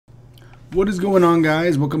What is going on,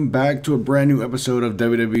 guys? Welcome back to a brand new episode of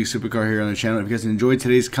Wwe Supercard here on the channel. If you guys enjoyed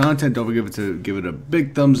today's content, don't forget to give it a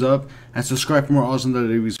big thumbs up and subscribe for more awesome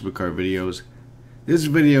Wwe Supercard videos. This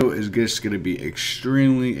video is just going to be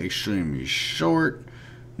extremely short.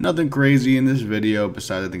 Nothing crazy in this video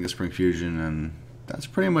besides I think it's Spring Fusion, and that's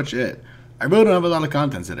pretty much it. I really don't have a lot of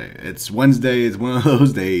content today. It's Wednesday. It's one of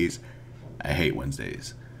those days. I hate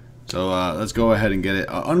Wednesdays. So let's go ahead and get it.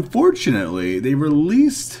 Unfortunately, they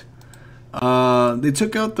released... they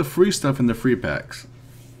took out the free stuff in the free packs.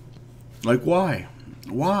 Like, why?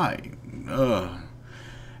 Why?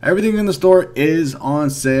 Everything in the store is on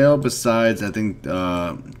sale besides, I think,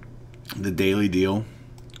 the daily deal.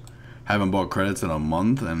 Haven't bought credits in a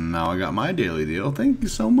month, and now I got my daily deal. Thank you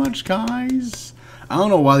so much, guys. I don't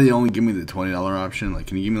know why they only give me the $20 option. Like,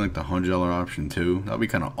 can you give me, like, the $100 option, too? That would be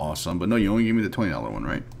kind of awesome. But no, you only give me the $20 one,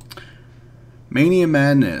 right? Mania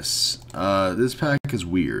Madness. This pack is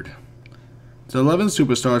weird. It's 11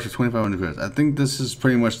 superstars for 2,500 credits. I think this is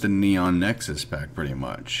pretty much the Neon Nexus pack, pretty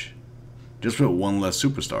much. Just with one less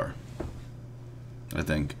superstar. I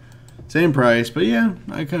think. Same price, but yeah,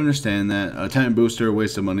 I can understand that. A Titan booster,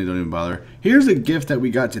 waste of money, don't even bother. Here's a gift that we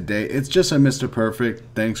got today. It's just a Mr.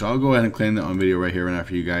 Perfect thing, so I'll go ahead and claim that on video right here right now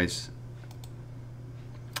for you guys.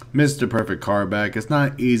 Mr. Perfect card back. It's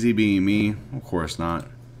not easy being me. Of course not.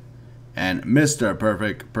 And Mr.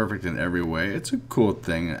 Perfect, perfect in every way. It's a cool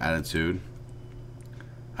thing, attitude.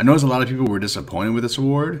 I noticed a lot of people were disappointed with this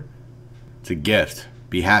award. It's a gift.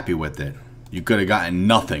 Be happy with it. You could have gotten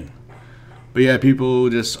nothing. But yeah, people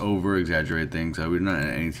just over-exaggerate things. We're not in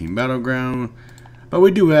any team battleground. But we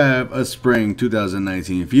do have a Spring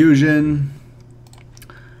 2019 Fusion.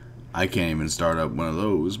 I can't even start up one of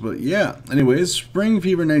those. But yeah, anyways, Spring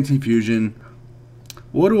Fever 19 Fusion.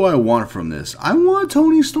 What do I want from this? I want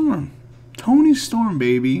Tony Storm. Tony Storm,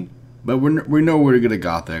 baby. But we know where to get a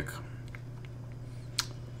Gothic.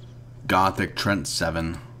 Gothic Trent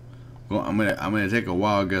 7. Well, I'm gonna take a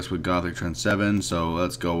wild guess with Gothic Trent 7. So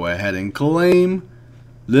let's go ahead and claim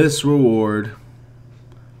this reward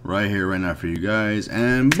right here, right now for you guys.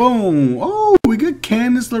 And boom! Oh, we get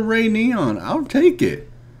Candice LeRae Neon. I'll take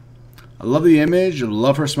it. I love the image. I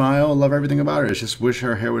love her smile. I love everything about her. I just wish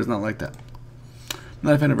her hair was not like that. I'm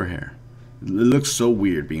not a fan of her hair. It looks so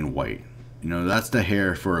weird being white. You know, that's the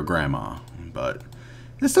hair for a grandma, but.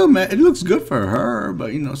 It's still, it looks good for her,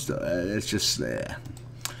 but you know, still, it's just there.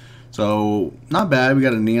 So not bad. We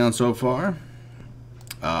got a neon so far.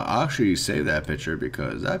 I'll actually save that picture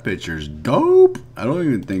because that picture's dope. I don't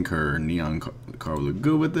even think her neon card would look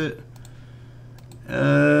good with it.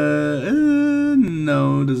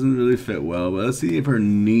 No, it doesn't really fit well. But let's see if her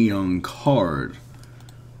neon card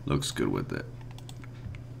looks good with it.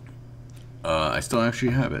 I still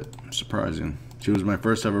actually have it. Surprising. She was my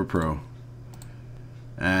first ever pro.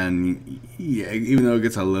 And yeah, even though it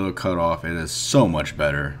gets a little cut off, it is so much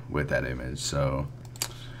better with that image. So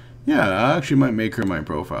yeah, I actually might make her my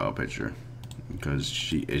profile picture because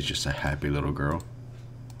she is just a happy little girl.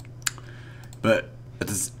 But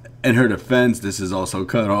in her defense, this is also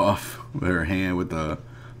cut off with her hand with the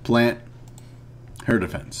plant. Her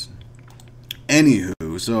defense.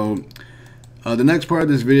 Anywho, so the next part of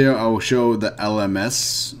this video, I will show the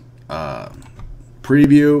LMS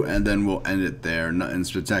preview, and then we'll end it there. Nothing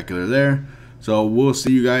spectacular there, so we'll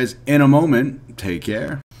see you guys in a moment. Take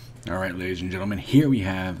care. Alright, ladies and gentlemen, here we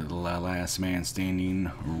have the last man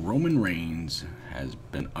standing. Roman Reigns has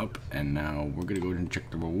been up, and now we're gonna go ahead and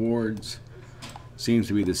check the rewards. Seems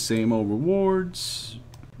to be the same old rewards,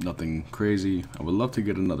 nothing crazy. I would love to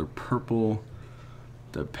get another purple,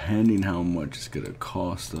 depending how much it's gonna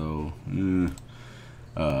cost though.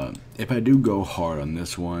 If I do go hard on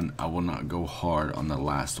this one, I will not go hard on the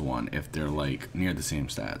last one if they're like near the same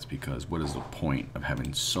stats, because what is the point of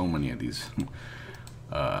having so many of these?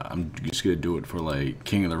 I'm just gonna do it for like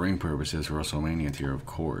King of the Ring purposes for WrestleMania tier, of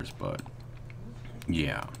course, but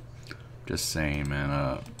yeah, just saying, man.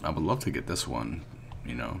 I would love to get this one,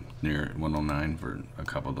 you know, near 109 for a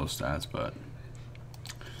couple of those stats, but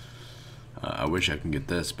I wish I can get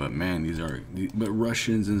this, but man, but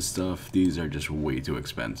Russians and stuff, these are just way too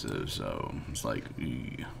expensive, so it's like,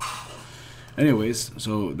 anyways,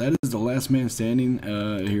 so that is the last man standing.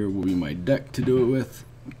 Here will be my deck to do it with.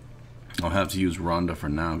 I'll have to use Ronda for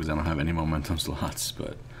now because I don't have any momentum slots,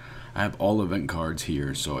 but I have all event cards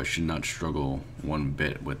here, so I should not struggle one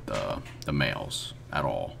bit with the males at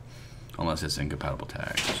all, unless it's incompatible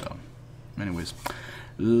tags. So anyways,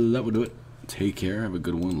 that will do it. Take care, have a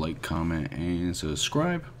good one, like, comment, and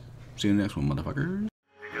subscribe. See you in the next one, motherfuckers.